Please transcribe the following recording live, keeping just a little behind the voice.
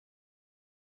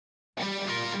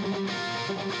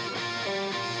What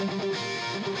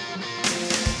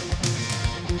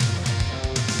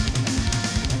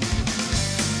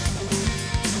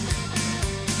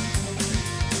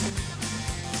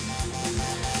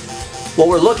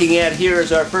we're looking at here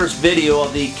is our first video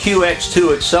of the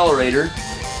Qx2 accelerator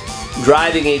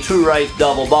driving a TrueRife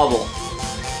double bubble.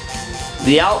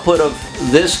 The output of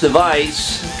this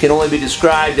device can only be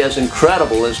described as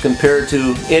incredible as compared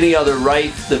to any other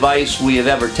Rife device we have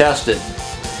ever tested.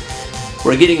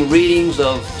 We're getting readings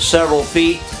of several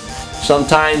feet,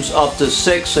 sometimes up to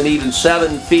 6 and even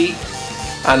 7 feet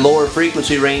on lower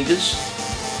frequency ranges.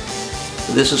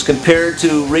 This is compared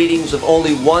to readings of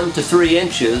only 1 to 3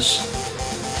 inches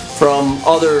from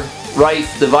other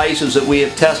Rife devices that we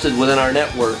have tested within our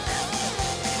network.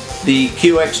 The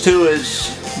Qx2 is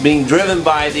being driven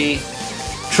by the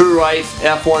TrueRife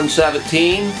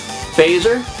F117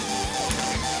 phaser.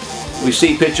 We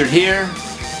see pictured here,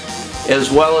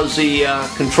 as well as the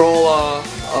control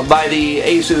by the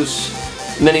Asus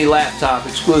mini laptop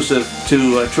exclusive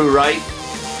to TrueRife.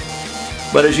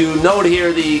 But as you note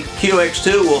here, the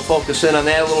Qx2, we'll focus in on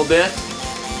that a little bit.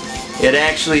 It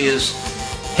actually is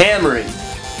hammering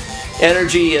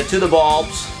energy to the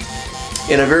bulbs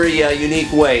in a very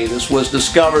unique way. This was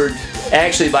discovered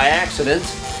actually by accident.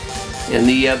 In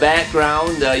the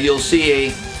background you'll see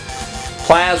a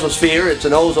plasmasphere. It's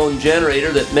an ozone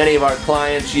generator that many of our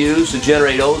clients use to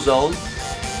generate ozone.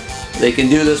 They can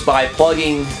do this by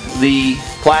plugging the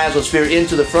plasmasphere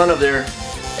into the front of their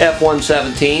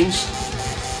F117s.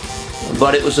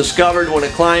 But it was discovered when a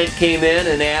client came in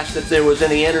and asked if there was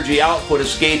any energy output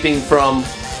escaping from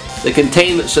the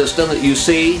containment system that you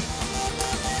see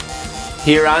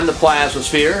here on the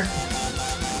plasmasphere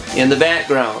in the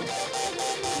background.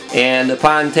 And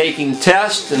upon taking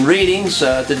tests and readings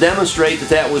to demonstrate that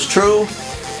that was true,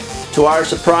 to our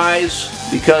surprise,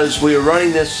 because we were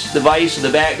running this device in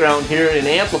the background here in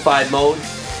amplified mode,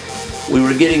 we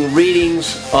were getting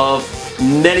readings of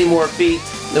many more feet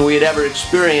than we had ever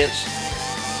experienced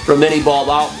from any bulb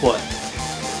output.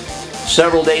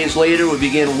 Several days later, we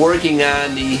began working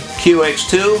on the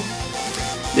Qx2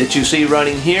 that you see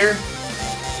running here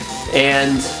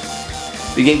and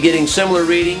began getting similar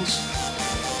readings.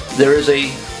 There is a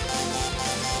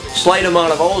slight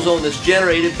amount of ozone that's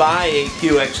generated by a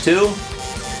Qx2.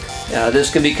 This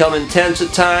can become intense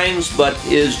at times, but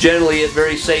is generally at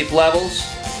very safe levels.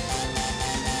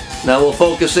 Now we'll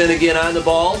focus in again on the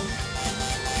bulb.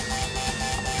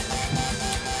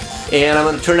 And I'm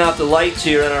going to turn out the lights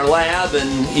here in our lab,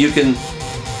 and you can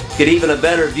get even a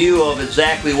better view of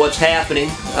exactly what's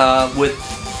happening with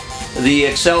the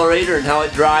accelerator and how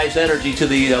it drives energy to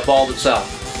the bulb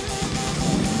itself.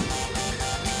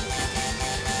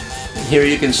 And here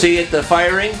you can see it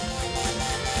firing.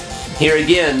 Here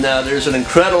again, there's an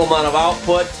incredible amount of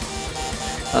output,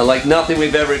 like nothing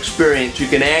we've ever experienced. You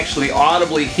can actually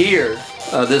audibly hear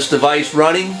this device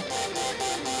running,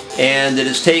 and it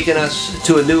has taken us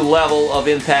to a new level of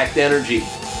impact energy.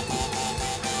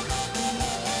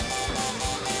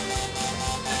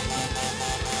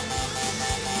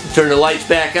 Turn the lights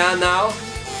back on now,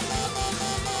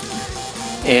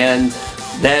 and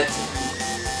that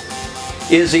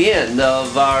is the end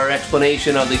of our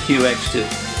explanation of the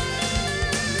Qx2.